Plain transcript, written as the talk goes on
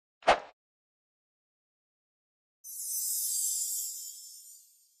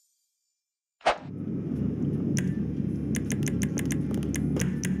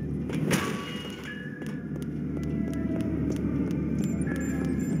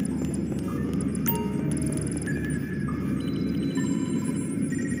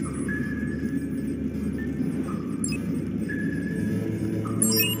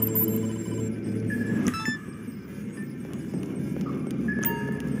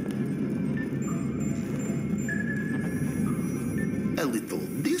A little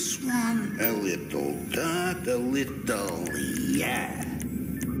this one, a little that, a little... yeah.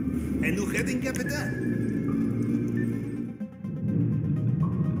 En hoe gaat het, kapitein?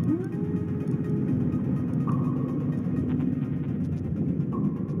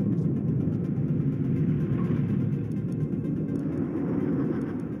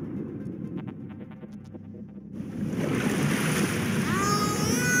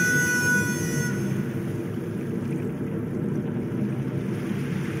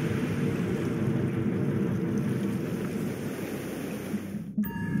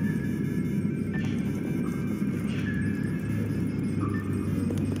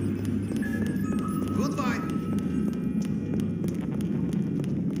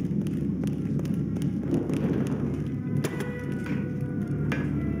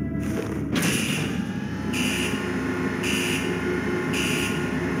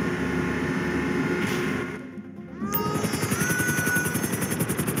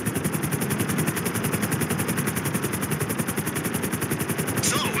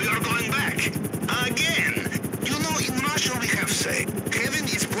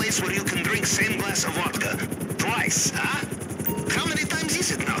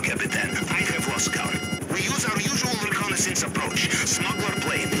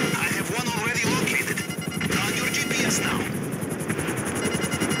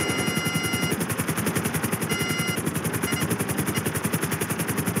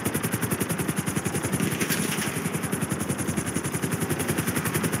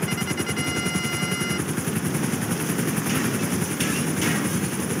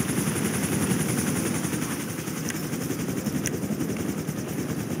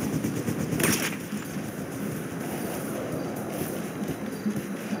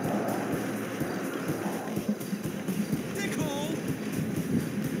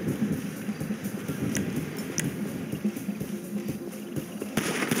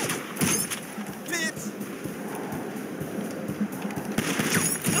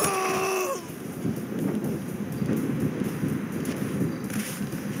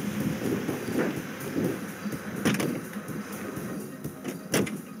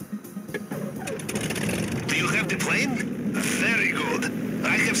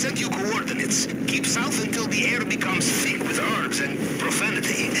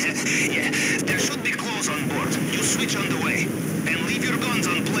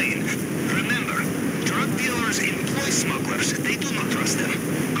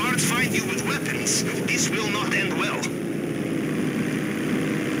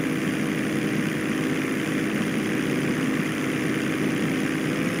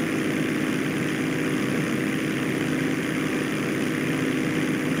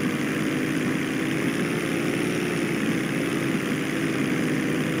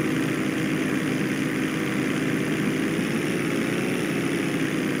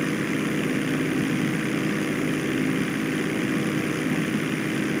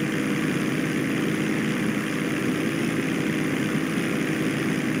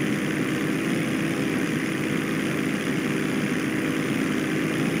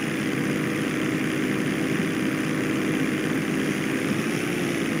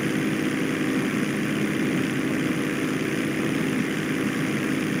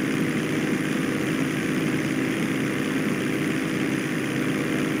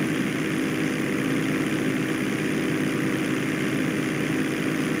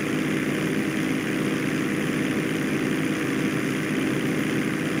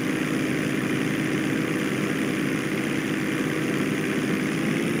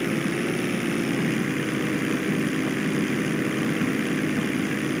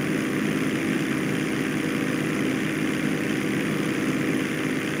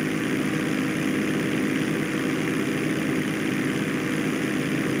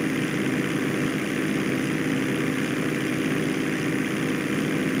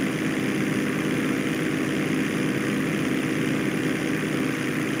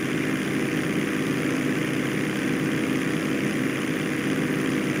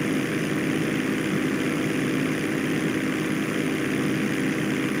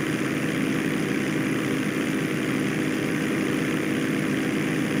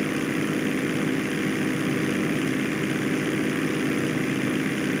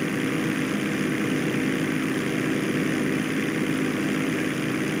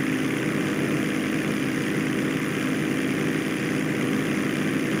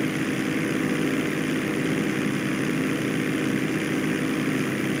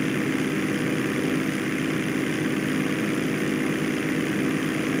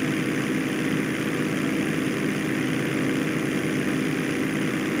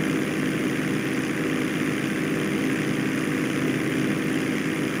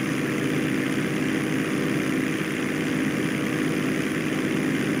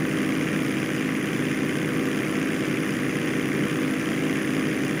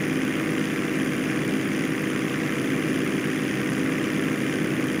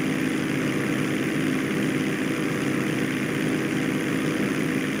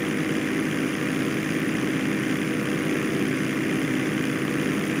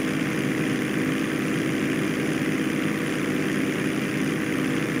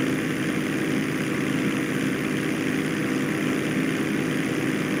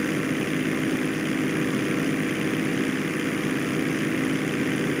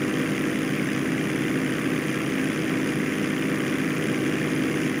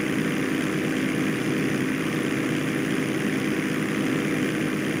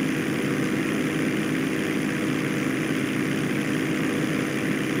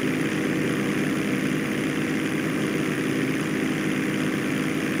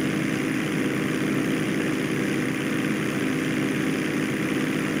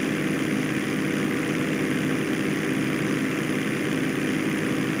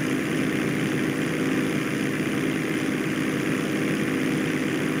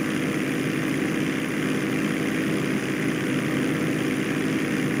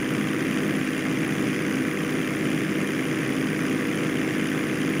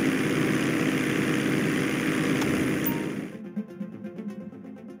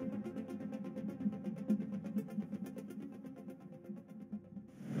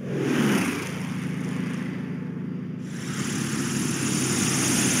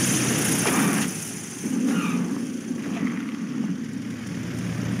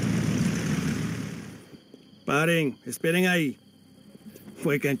 Paren, esperen ahí.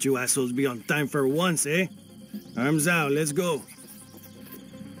 Why can't you assholes be on time for once, eh? Arms out, let's go.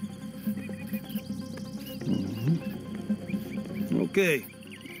 Okay,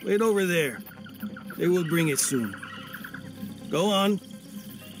 wait over there. They will bring it soon. Go on.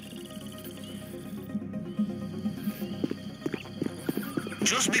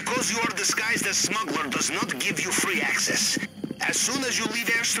 Just because you are disguised as smuggler does not give you free access. As soon as you leave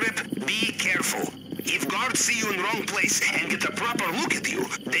Airstrip, be careful. If guards see you in the wrong place and get a proper look at you,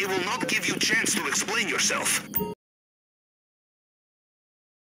 they will not give you a chance to explain yourself.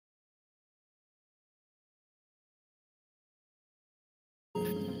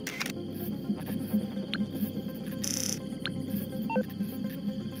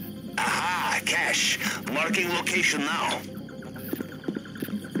 Aha, cash. Marking location now.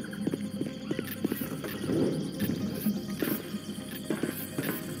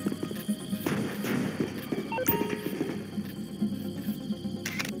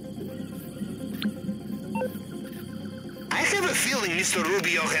 I have a feeling Mr.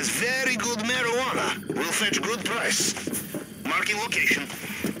 Rubio has very good marijuana. Will fetch good price. Marking location.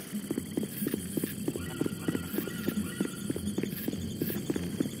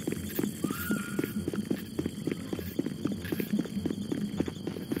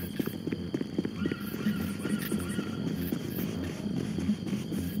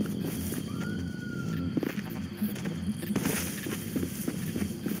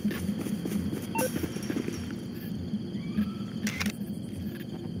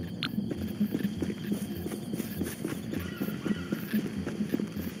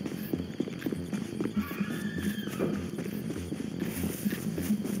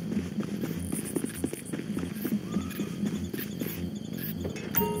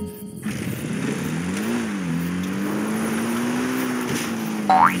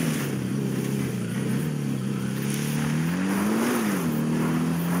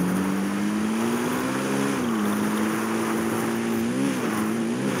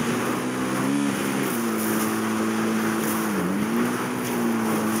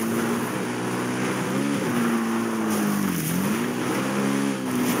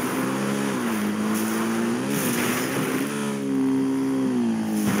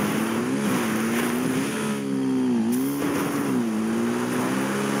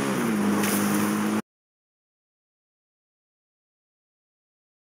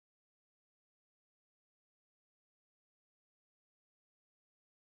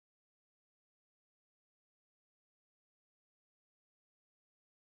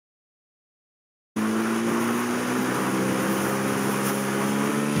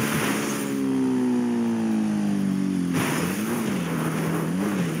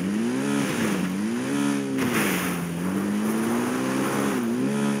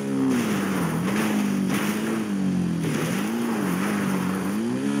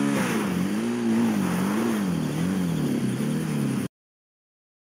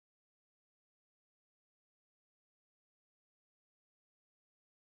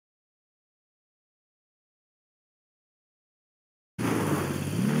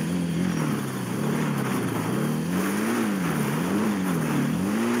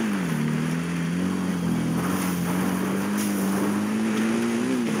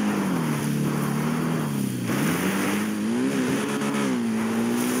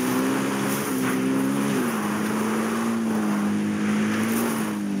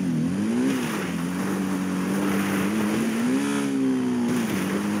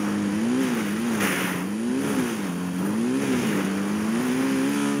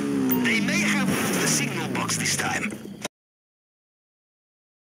 This time.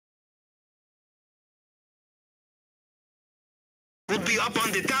 Could be up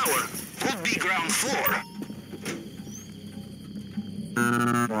on the tower, could be ground floor.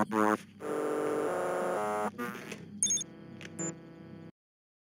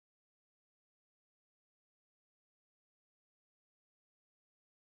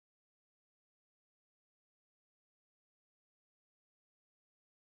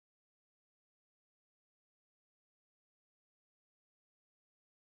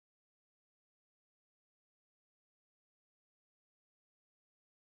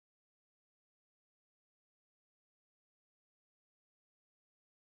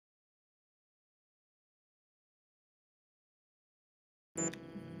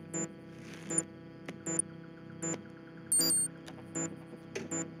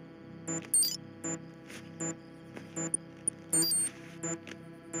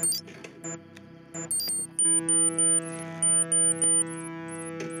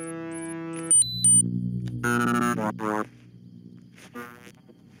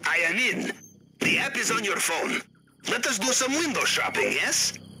 I am in. The map is on your phone. Let us do some window shopping,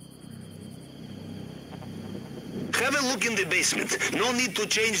 yes? Have a look in the basement. No need to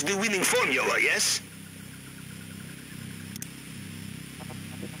change the winning formula, yes?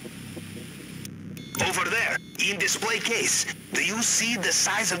 Over there, in display case. Do you see the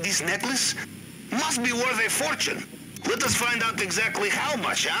size of this necklace? Must be worth a fortune. Let us find out exactly how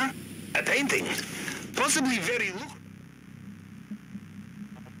much, huh? A painting. Possibly very lucrative.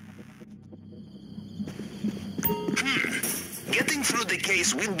 Getting through the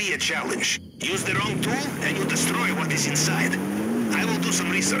case will be a challenge. Use the wrong tool and you destroy what is inside. I will do some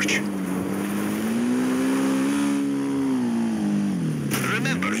research.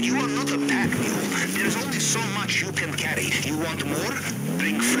 Remember, you are not a pack mule. There's only so much you can carry. You want more?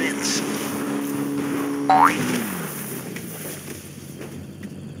 Bring friends.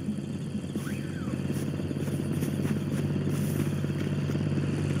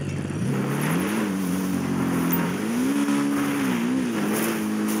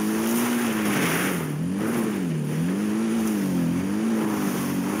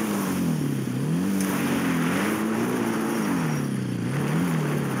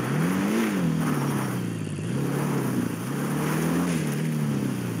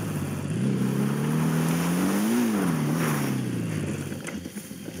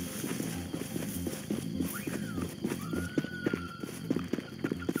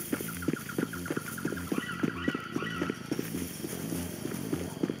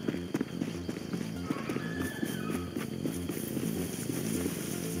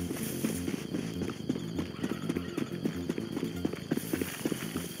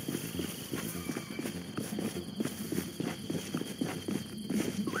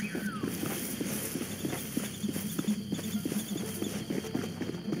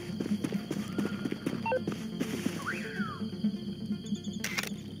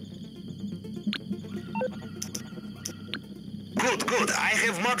 Good. I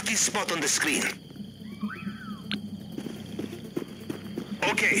have marked this spot on the screen.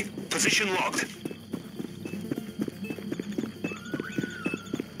 Okay, position logged.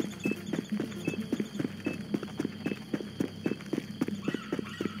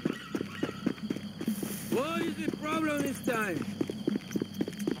 What is the problem this time?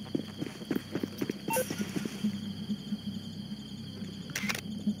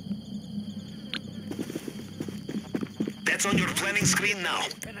 That's on your planning screen now.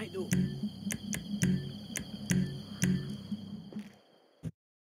 What can I do?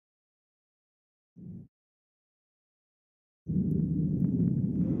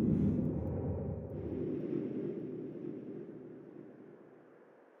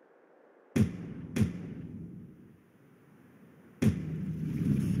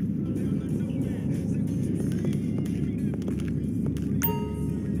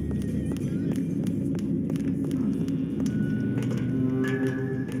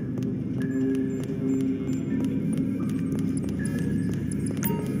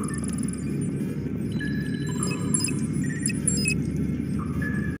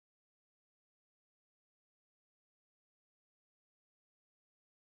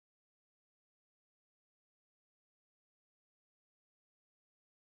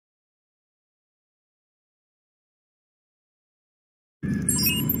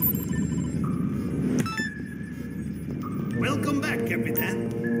 Welcome back,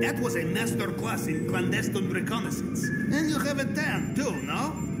 Capitan. That was a master class in clandestine reconnaissance. And you have a tan, too,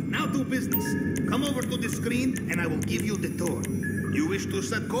 no? Now do business. Come over to the screen, and I will give you the tour. You wish to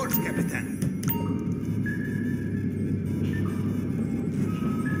set course, Capitan?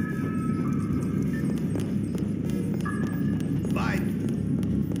 Bye.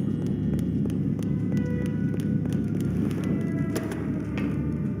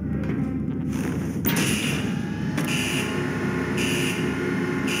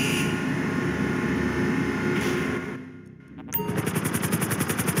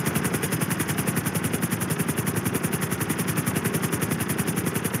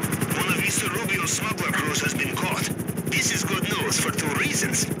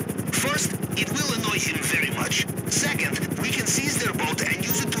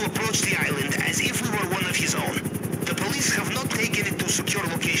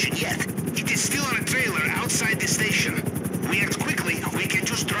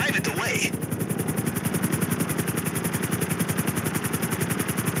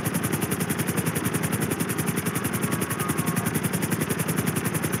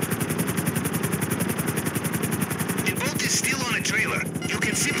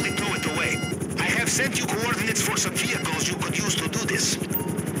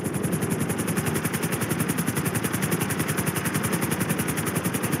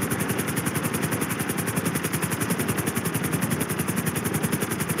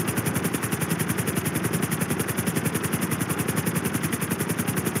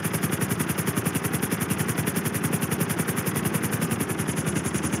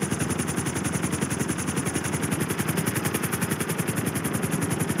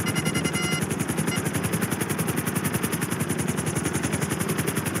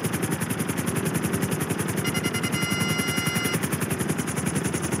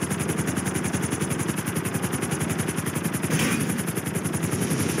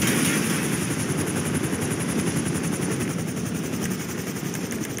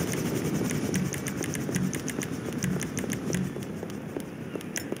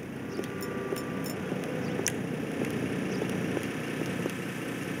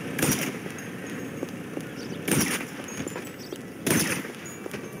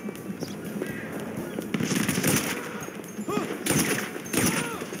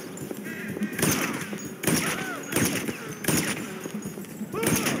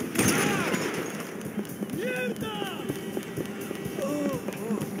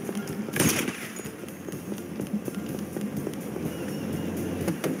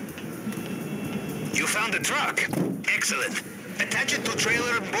 found the truck. Excellent. Attach it to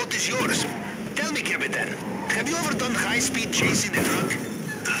trailer, boat is yours. Tell me, Capitan, have you ever done high-speed chase in a truck?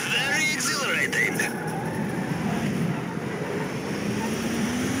 Very exhilarating.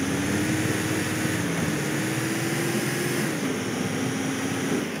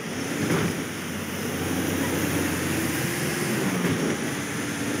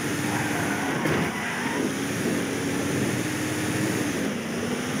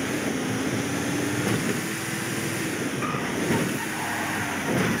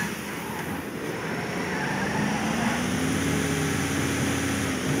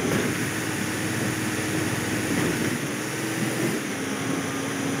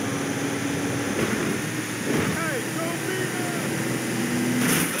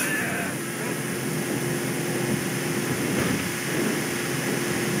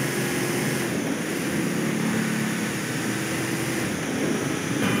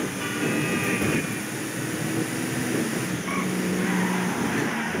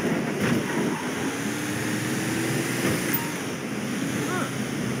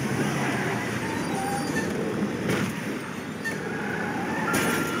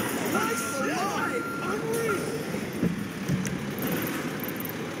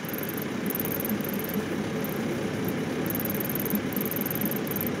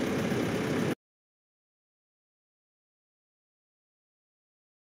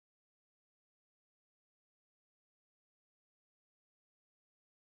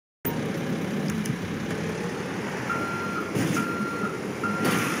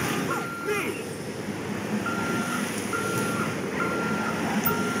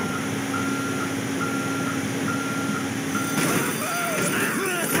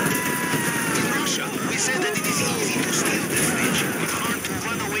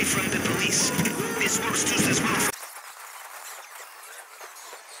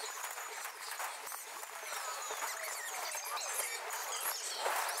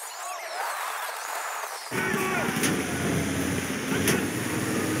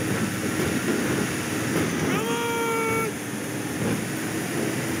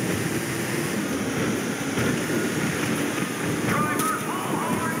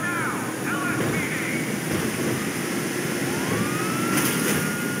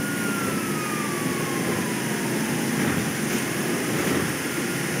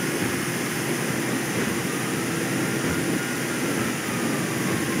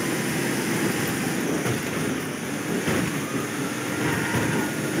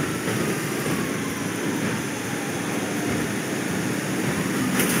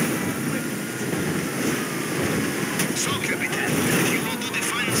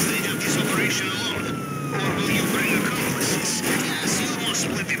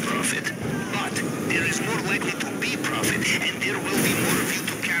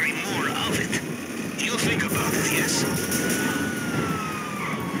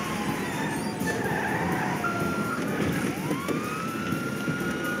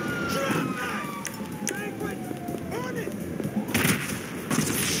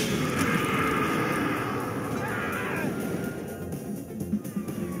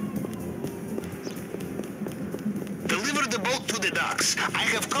 I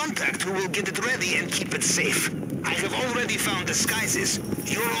have contact who will get it ready and keep it safe. I have already found disguises.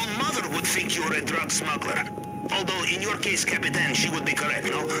 Your own mother would think you're a drug smuggler. Although in your case, Capitan, she would be correct,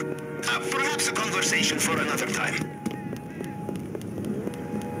 no? Perhaps a conversation for another time.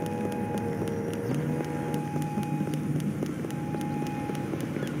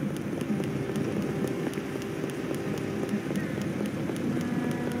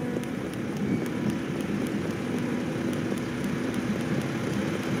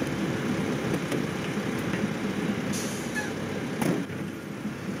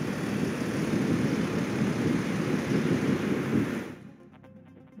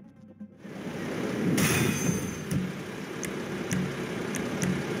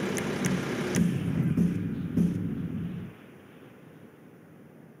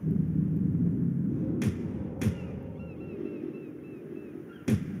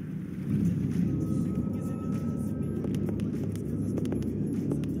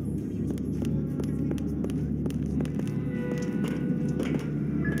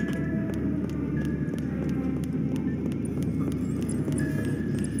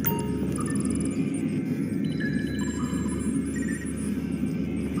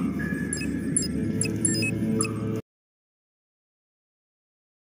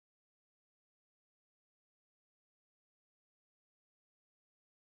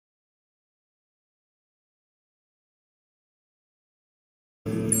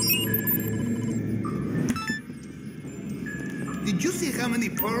 Did you see how many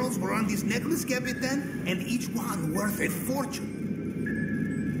pearls were on this necklace, Capitan? And each one worth a fortune.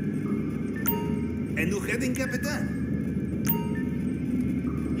 And you heading, Capitan?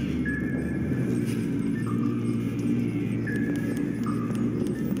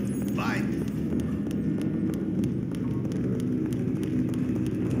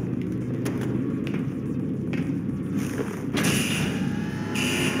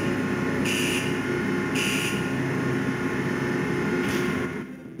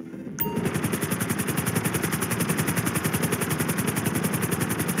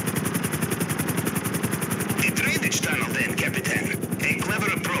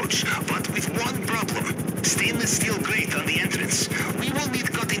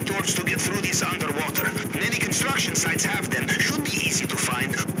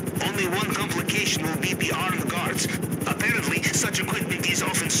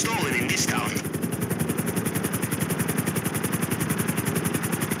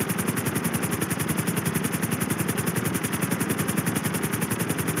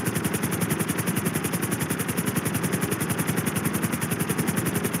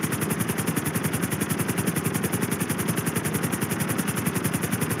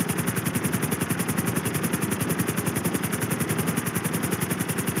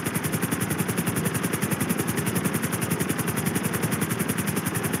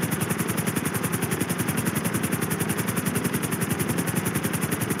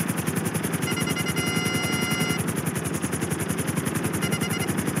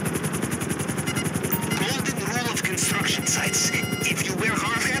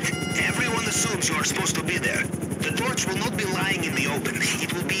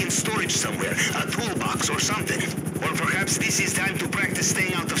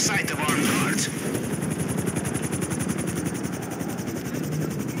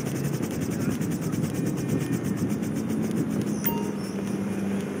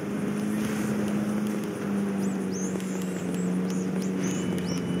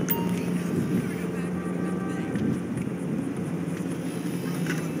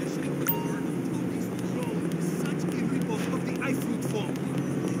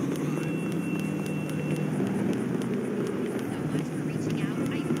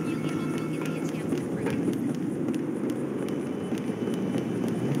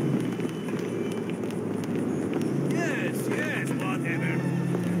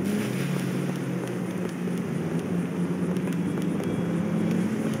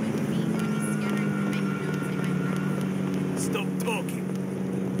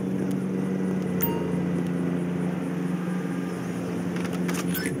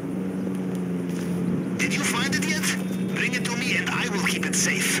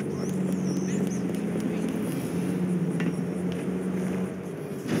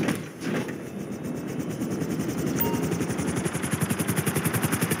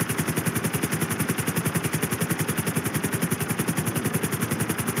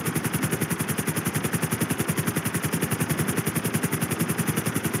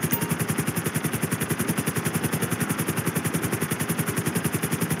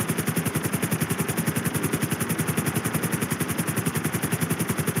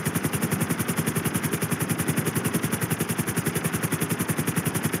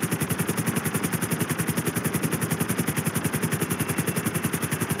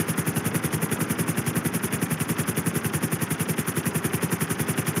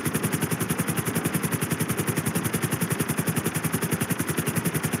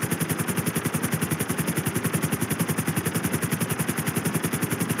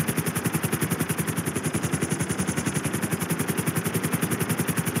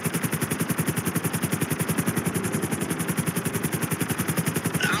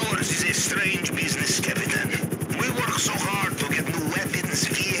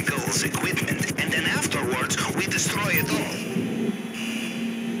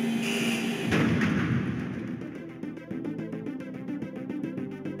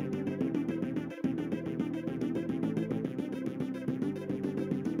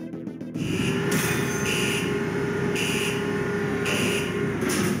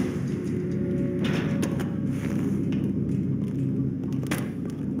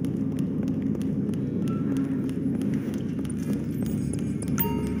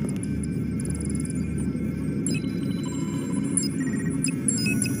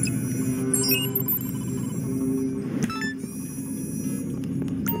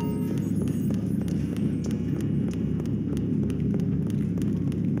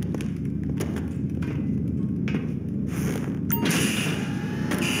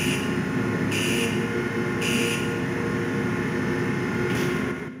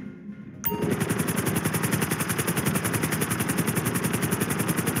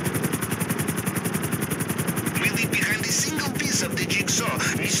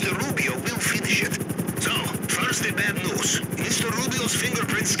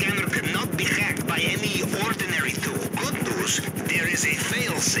 fingerprint scanner cannot be hacked by any ordinary tool. Good news, there is a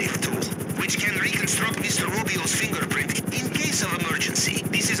fail-safe tool, which can reconstruct Mr. Rubio's fingerprint in case of emergency.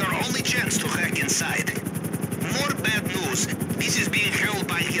 This is our only chance to hack inside. More bad news, this is being held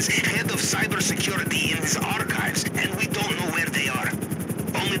by his head of cybersecurity in his archives, and we don't know where they are.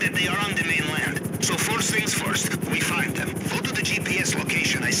 Only that they are on the mainland. So first things first, we find them. Go to the GPS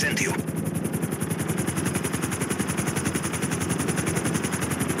location I sent you.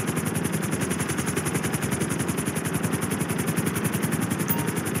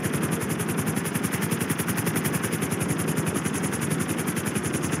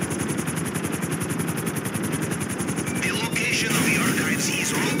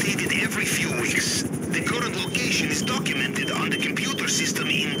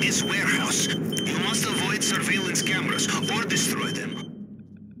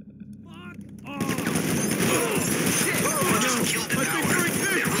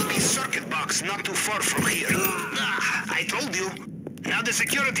 Not too far from here. I told you. Now the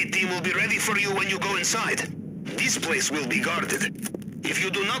security team will be ready for you when you go inside. This place will be guarded. If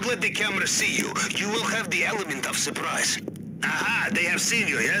you do not let the camera see you, you will have the element of surprise. Aha, they have seen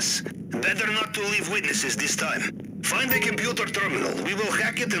you, yes? Better not to leave witnesses this time. Find the computer terminal. We will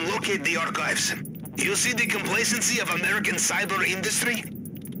hack it and locate the archives. You see the complacency of American cyber industry?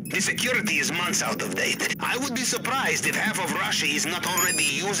 The security is months out of date. I would be surprised if half of Russia is not already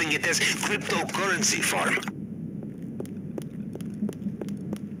using it as cryptocurrency farm.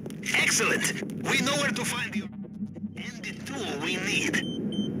 Excellent! We know where to find you. And the tool we need.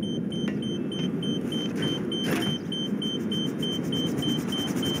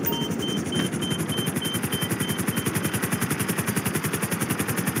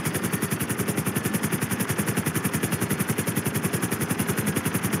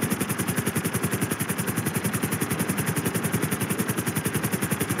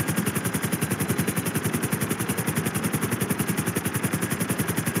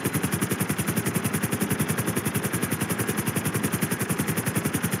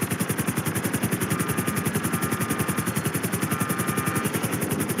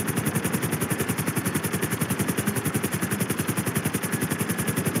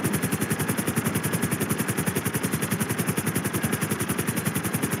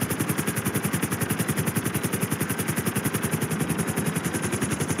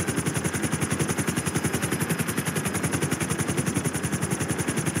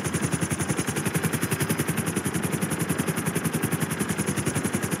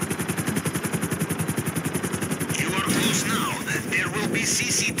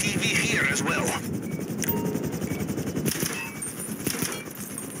 CCTV here as well.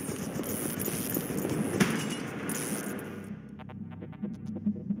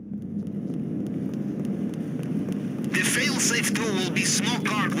 The fail-safe tool will be small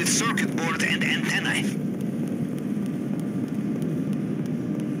card with circuit board and antennae.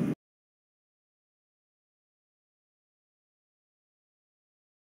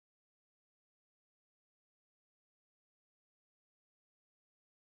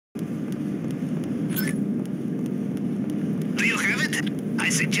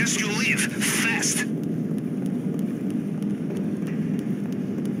 I suggest you leave, fast.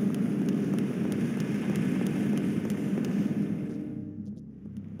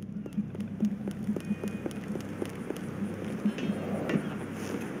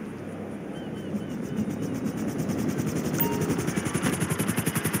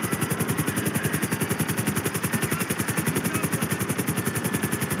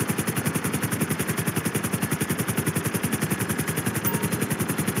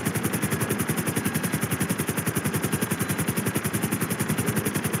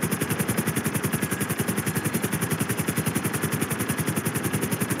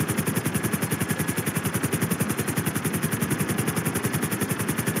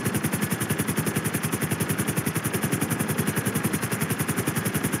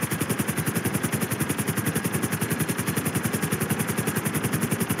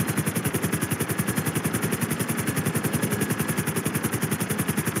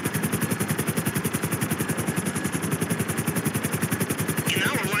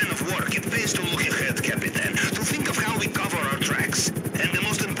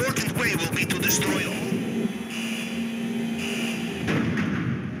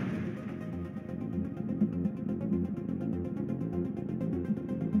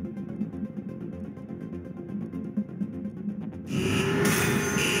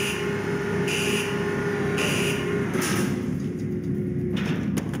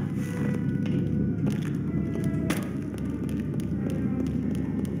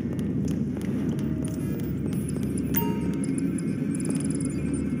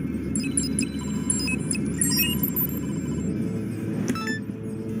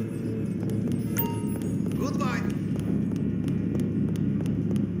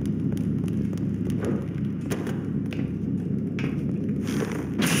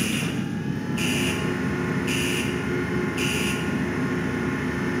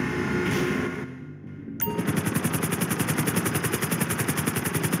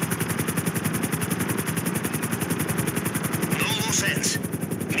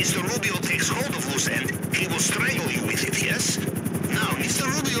 Mr. Rubio takes hold of loose end, he will strangle you with it, yes? Now, Mr.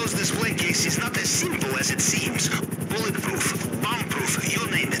 Rubio's display case is not as simple as it seems. Bulletproof, bomb-proof, you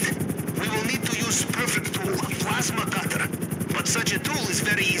name it. We will need to use perfect tool, plasma cutter. But such a tool is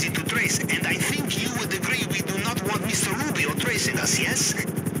very easy to trace, and I think you would agree we do not want Mr. Rubio tracing us, yes?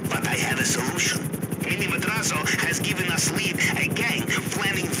 But I have a solution. Mini Madrazo has given us lead, a gang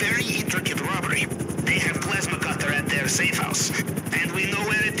planning very intricate robbery. They have plasma cutter at their safe house, and we know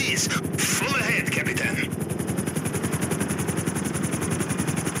where it is. Full ahead, Capitan.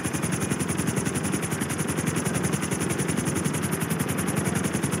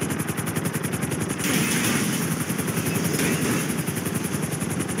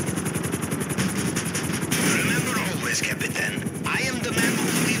 Capitan. I am the man who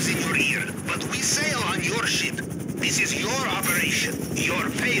lives in your ear, but we sail on your ship. This is your operation, your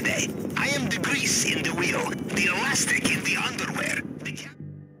payday. I am the grease in the wheel, the elastic in the underwear, the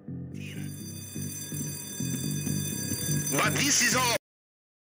captain. But this is all.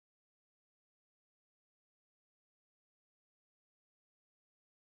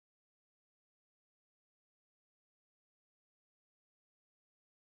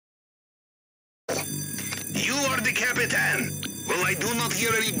 You are the Capitan. Well, I do not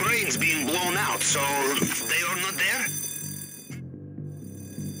hear any brains being blown out, so they are not there?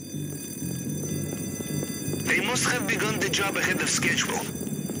 They must have begun the job ahead of schedule.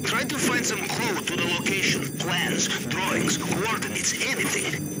 Try to find some clue to the location, plans, drawings, coordinates,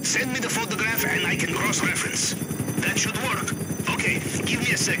 anything. Send me the photograph and I can cross-reference. That should work. Okay, give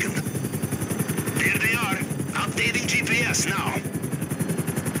me a second. There they are. Updating GPS now.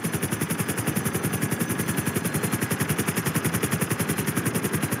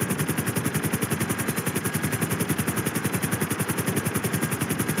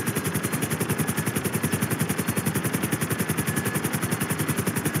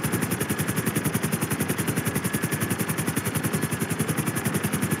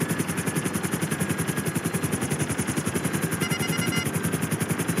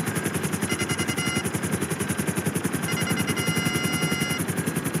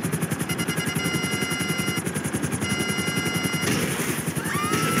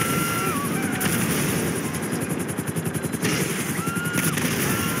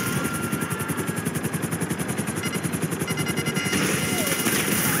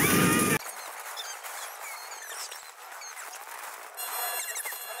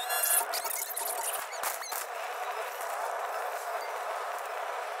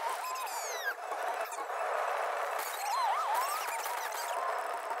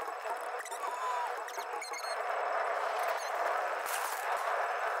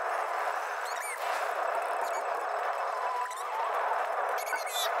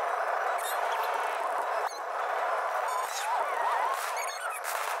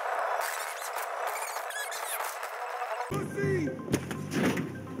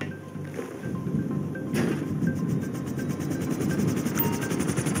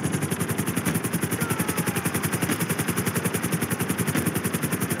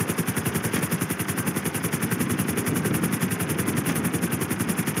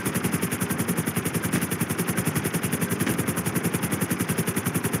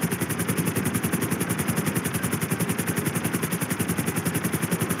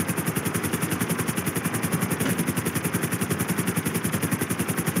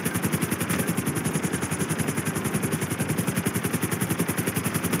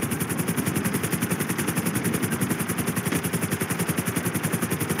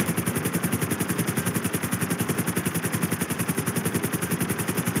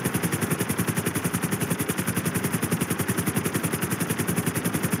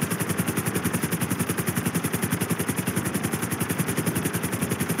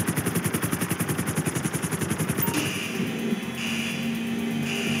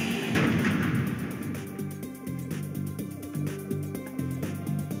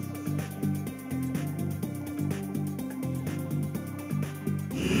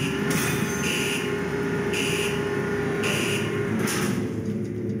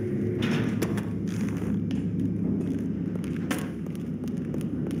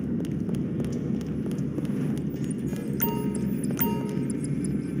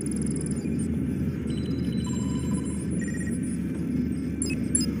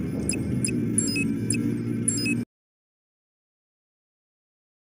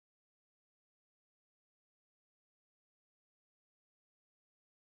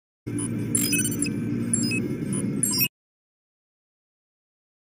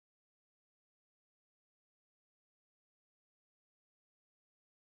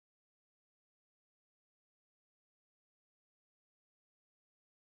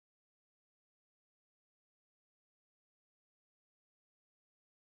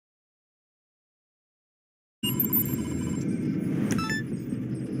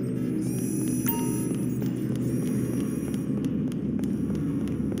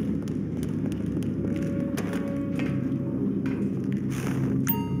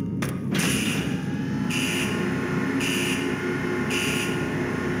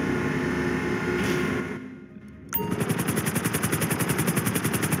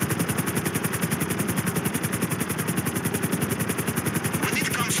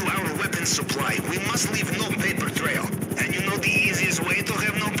 supply, we must leave no paper trail. And you know the easiest way to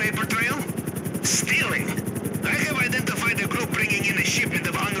have no paper trail? Stealing. I have identified a group bringing in a shipment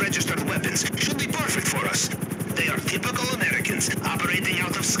of unregistered weapons. Should be perfect for us. They are typical Americans, operating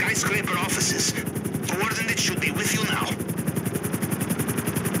out of skyscraper offices. Coordinates should be with you now.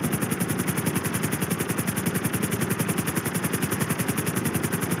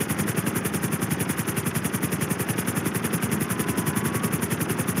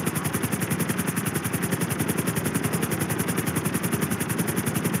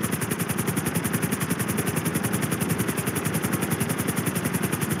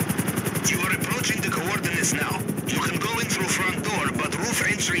 Now. You can go in through front door, but roof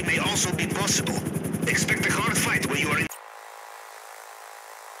entry may also be possible. Expect a hard fight when you are in...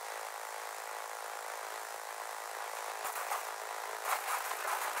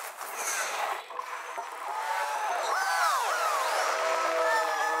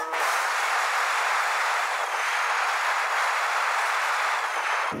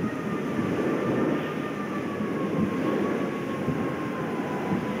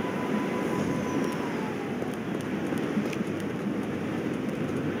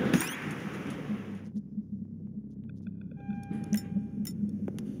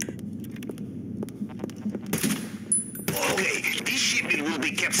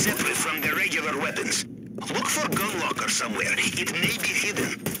 kept separate from the regular weapons. Look for gun locker somewhere. It may be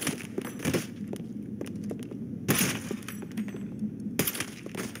hidden.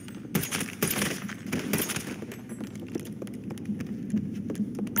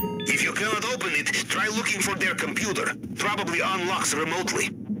 If you cannot open it, try looking for their computer. Probably unlocks remotely.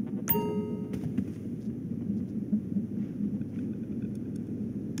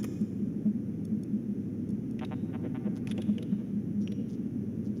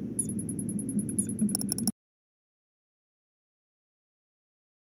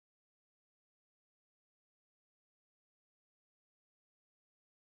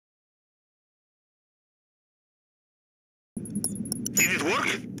 Did it work?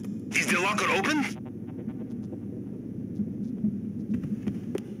 Is the locker open?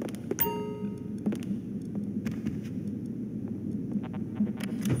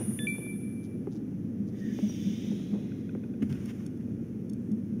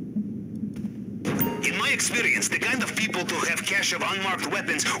 In my experience, the kind of people to have cache of unmarked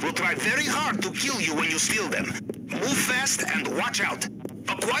weapons will try very hard to kill you when you steal them. Move fast and watch out.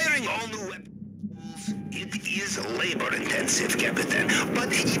 Acquiring all new weapons. It is labor-intensive, Captain, but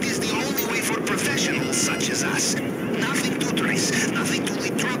it is the only way for professionals such as us. Nothing to trace, nothing to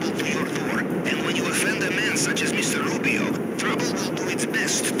lead trouble to your door. And when you offend a man such as Mr. Rubio, trouble will do its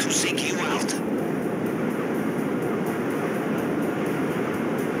best to seek you out.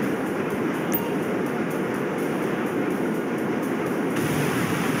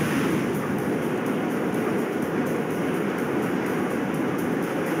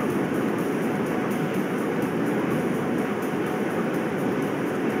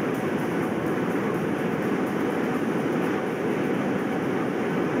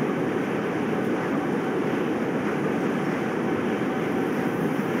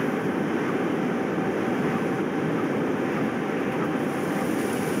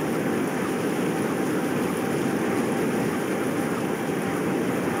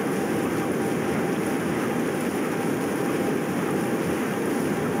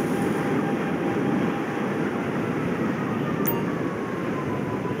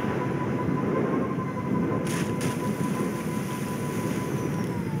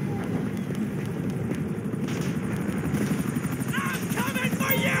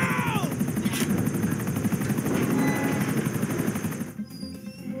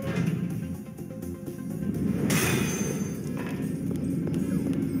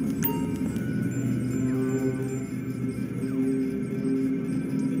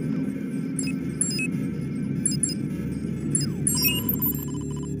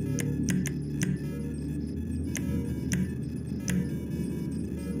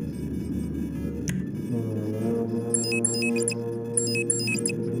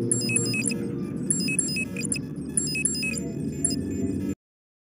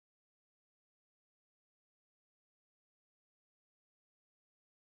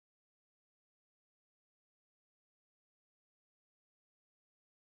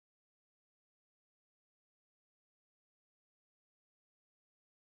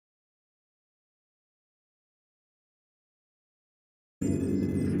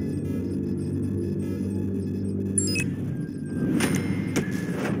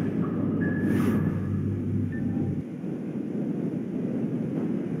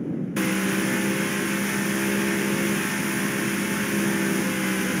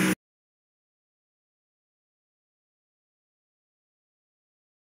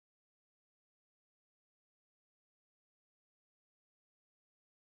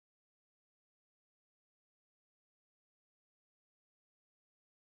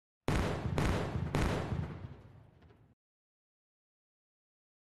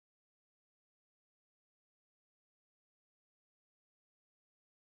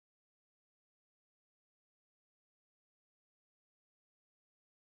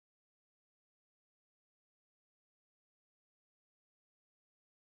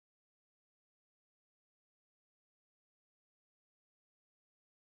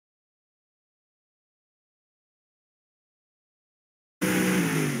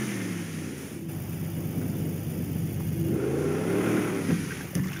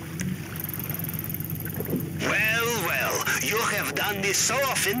 done this so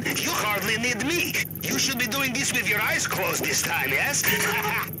often, you hardly need me. You should be doing this with your eyes closed this time, yes?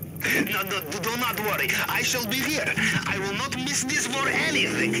 No, do not worry. I shall be here. I will not miss this for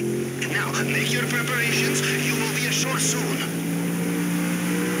anything. Now, make your preparations. You will be ashore soon.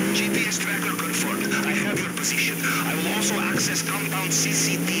 GPS tracker confirmed. I have your position. I will also access compound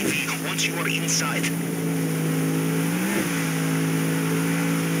CCTV once you are inside.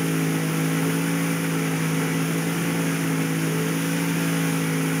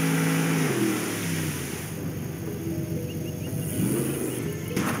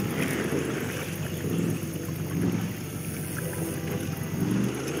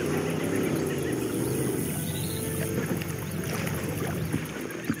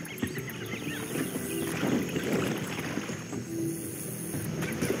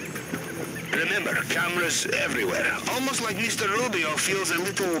 Remember, cameras everywhere. Almost like Mr. Rubio feels a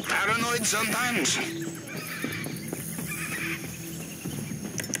little paranoid sometimes.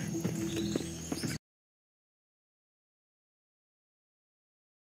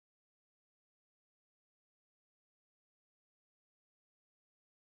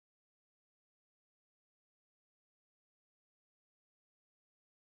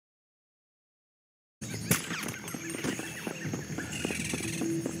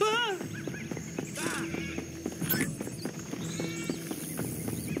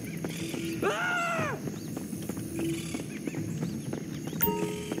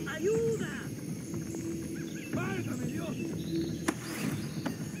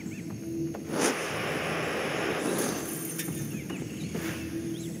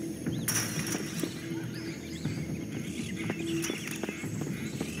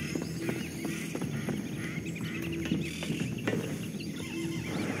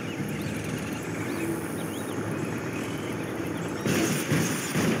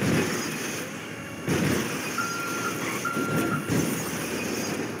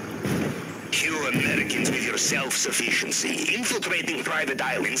 Americans with your self-sufficiency, infiltrating private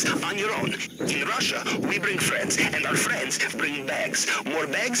islands on your own. In Russia, we bring friends, and our friends bring bags. More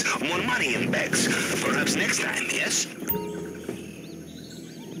bags, more money in bags. Perhaps next time, yes?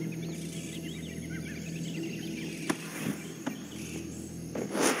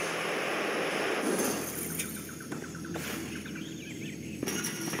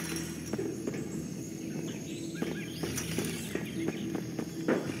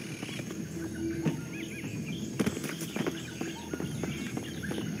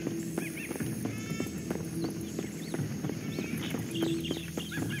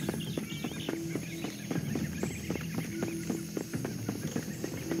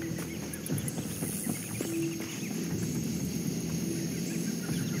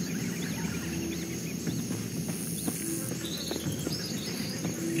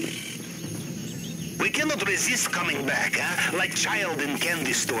 We cannot resist coming back, huh? Like child in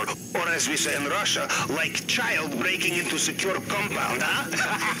candy store. Or as we say in Russia, like child breaking into secure compound, huh?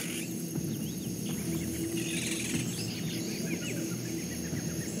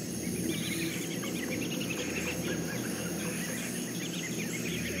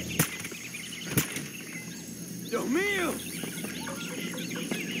 ¡Dios mío!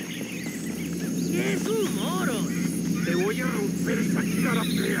 ¡Es un moro! Te voy a romper esa cara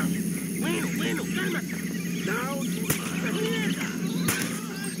fea. Bueno, cálmate. Down to mierda.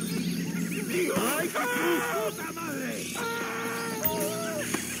 ¡Ay, qué puta madre!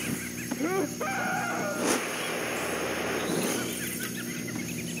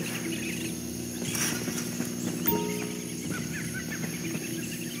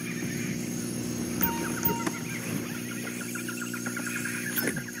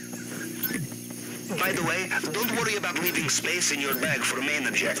 By the way, don't worry about leaving space in your bag for main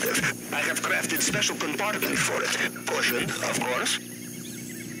objective. I have crafted special compartment for it. Cushioned, of course.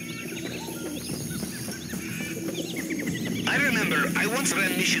 I remember I once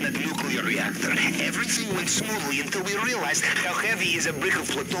ran mission at a nuclear reactor. Everything went smoothly until we realized how heavy is a brick of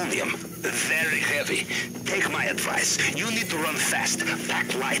plutonium. Very heavy. Take my advice. You need to run fast.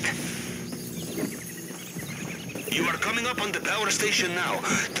 Pack light. You are coming up on the power station now.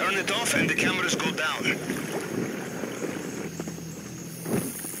 Turn it off and the cameras go down.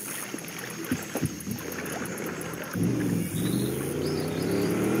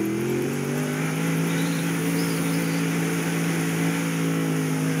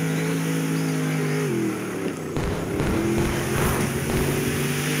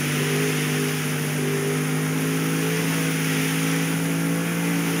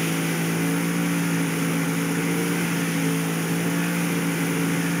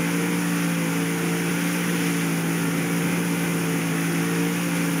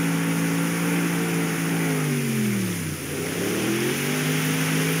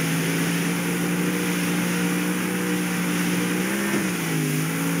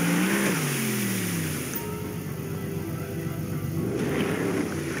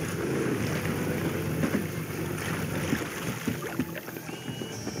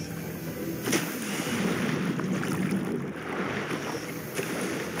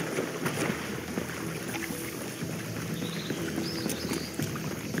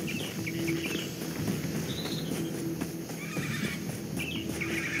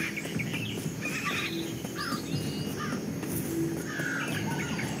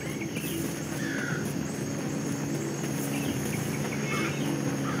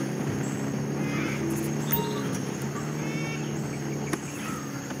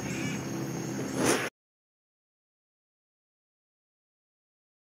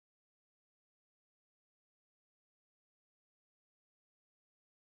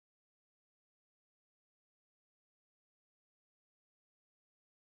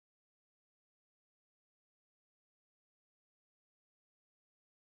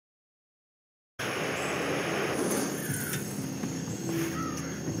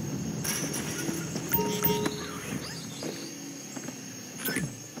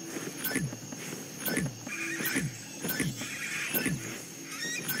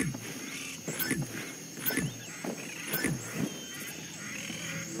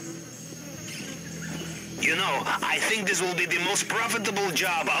 I think this will be the most profitable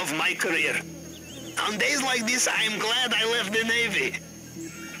job of my career. On days like this, I am glad I left the Navy.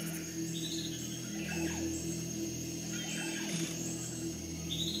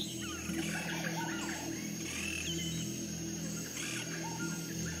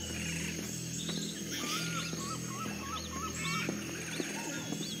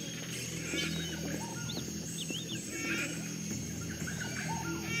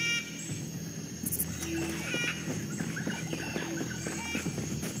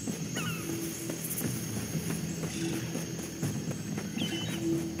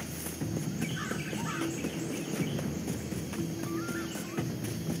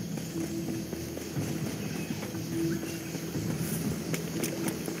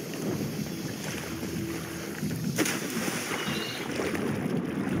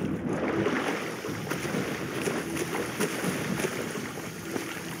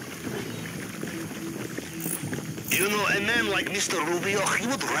 You know, a man like Mr. Rubio, he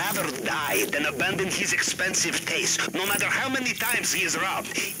would rather die than abandon his expensive taste, no matter how many times he is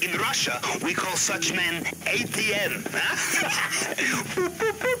robbed. In Russia, we call such men ATM. Huh?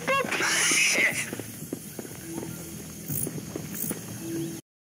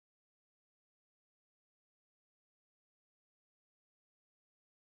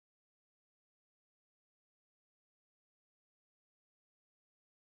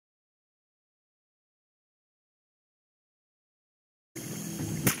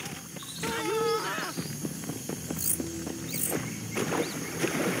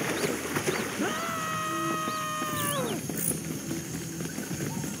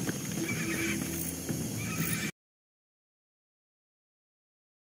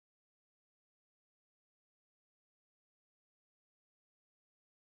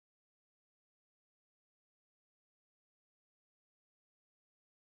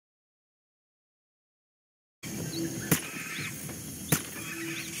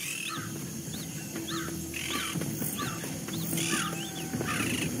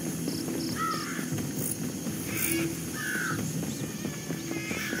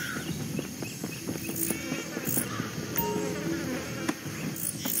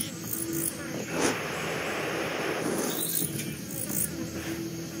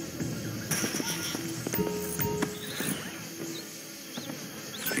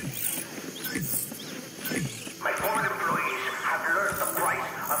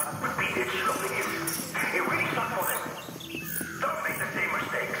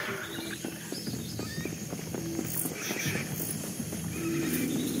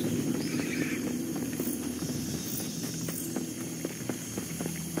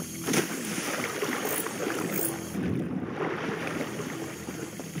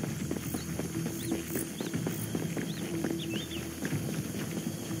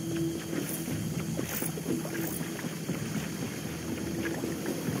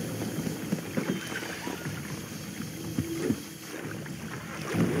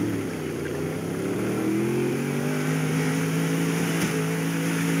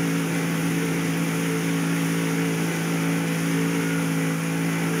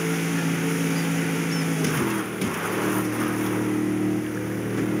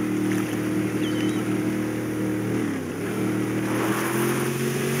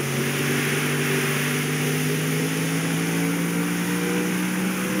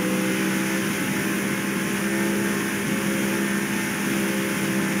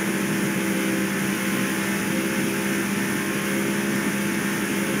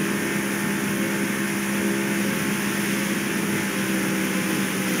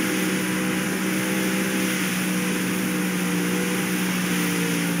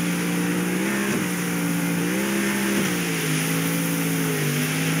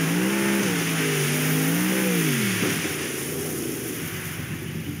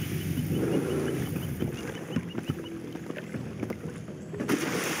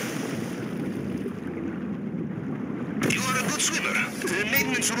 The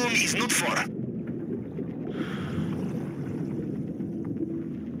maintenance room is not far.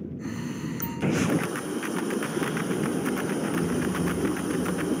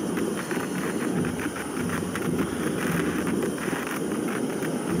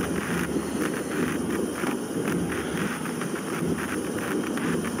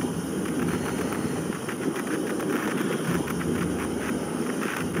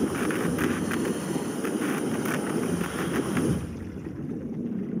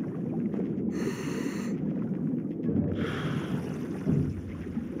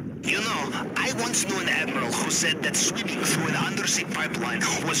 I once knew an admiral who said that swimming through an undersea pipeline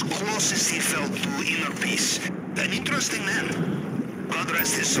was closest he felt to inner peace. An interesting man. God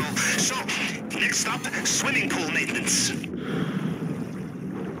rest his soul. So, next stop, swimming pool maintenance.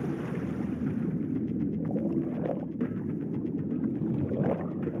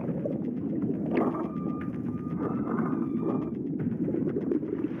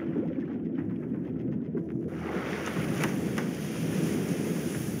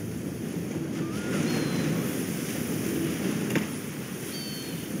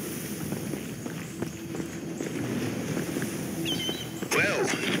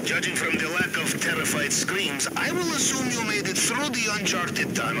 Judging from the lack of terrified screams, I will assume you made it through the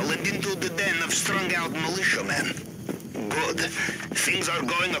uncharted tunnel and into the den of strung-out militiamen. Good. Things are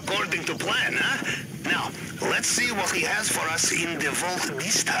going according to plan, huh? Now, let's see what he has for us in the vault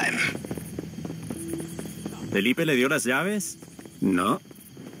this time. ¿Felipe le dio las llaves? No.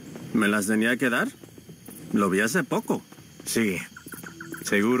 ¿Me las tenía que dar? Lo vi hace poco. Sí.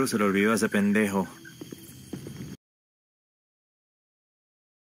 Seguro se lo olvidó a ese pendejo.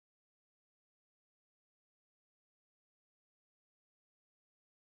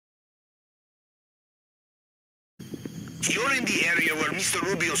 You're in the area where Mr.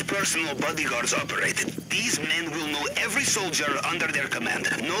 Rubio's personal bodyguards operated. These men will know every soldier under their command.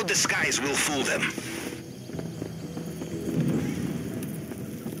 No disguise will fool them.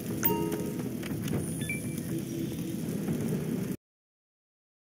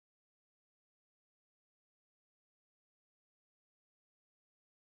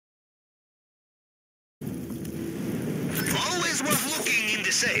 Always worth looking in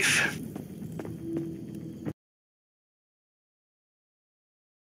the safe.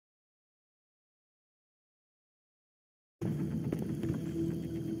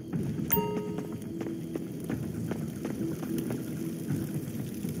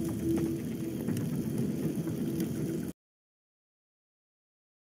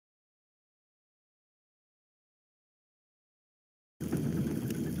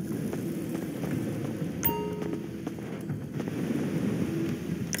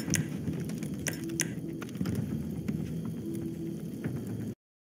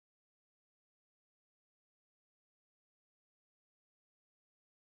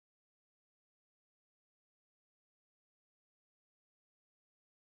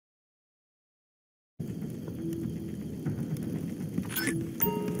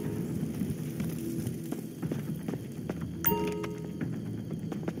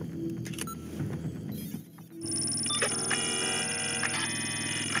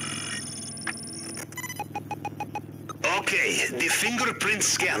 Okay, the fingerprint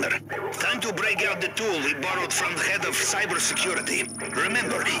scanner. Time to break out the tool we borrowed from the head of cybersecurity.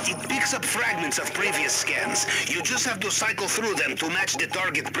 Remember, it picks up fragments of previous scans. You just have to cycle through them to match the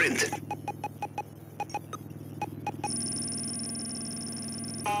target print.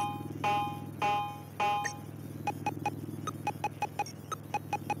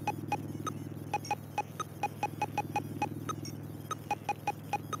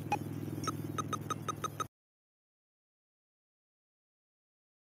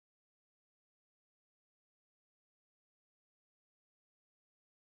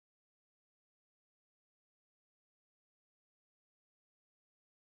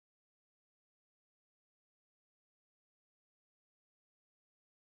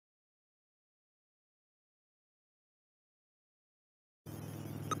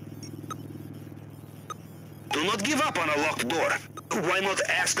 Do not give up on a locked door. Why not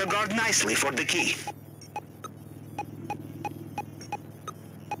ask a guard nicely for the key?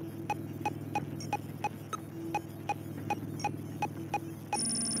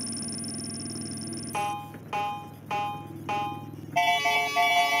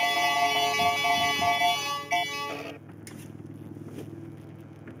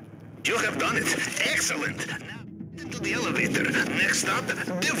 You have done it. Excellent. Now into the elevator. Next stop,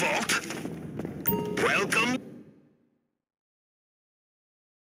 the vault. Welcome.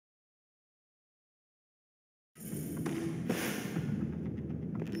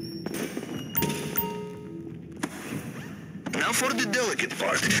 Now for the delicate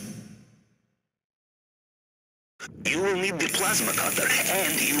part. You will need the plasma cutter,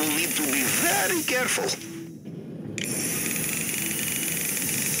 and you will need to be very careful.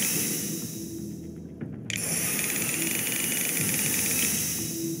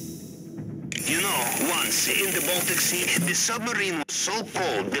 You know, once in the Baltic Sea, the submarine was so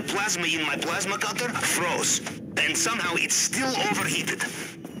cold, the plasma in my plasma cutter froze. And somehow it's still overheated.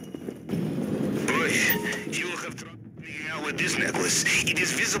 Boy, you will have trouble figuring out with this necklace. It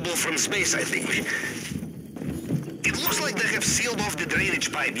is visible from space, I think. It looks like they have sealed off the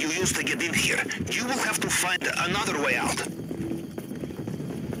drainage pipe you used to get in here. You will have to find another way out.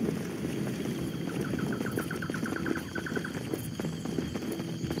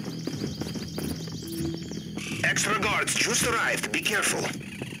 Extra guards just arrived. Be careful.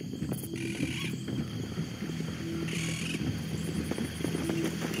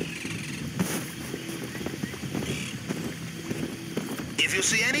 If you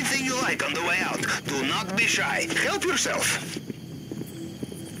see anything you like on the way out, do not be shy. Help yourself.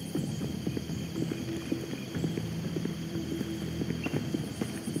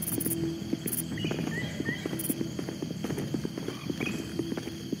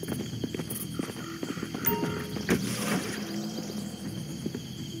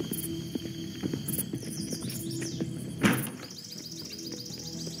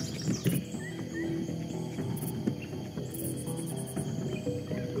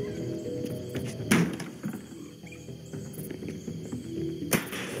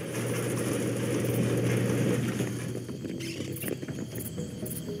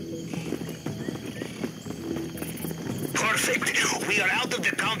 Perfect. We are out of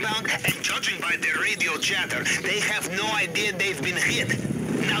the compound, and judging by their radio chatter, they have no idea they've been hit.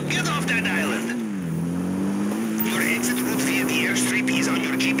 Now get off that island. Your exit route via the airstrip is on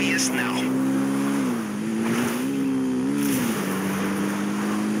your GPS now.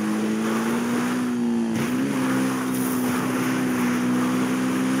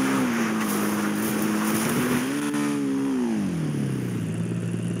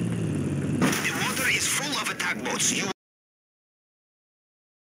 The water is full of attack boats. You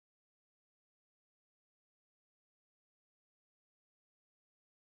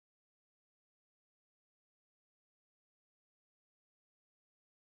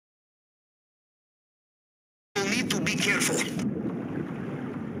will need to be careful.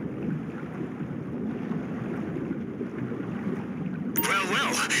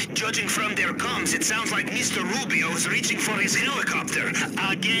 Well, judging from their comms, it sounds like Mr. Rubio is reaching for his helicopter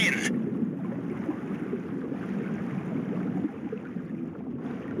again.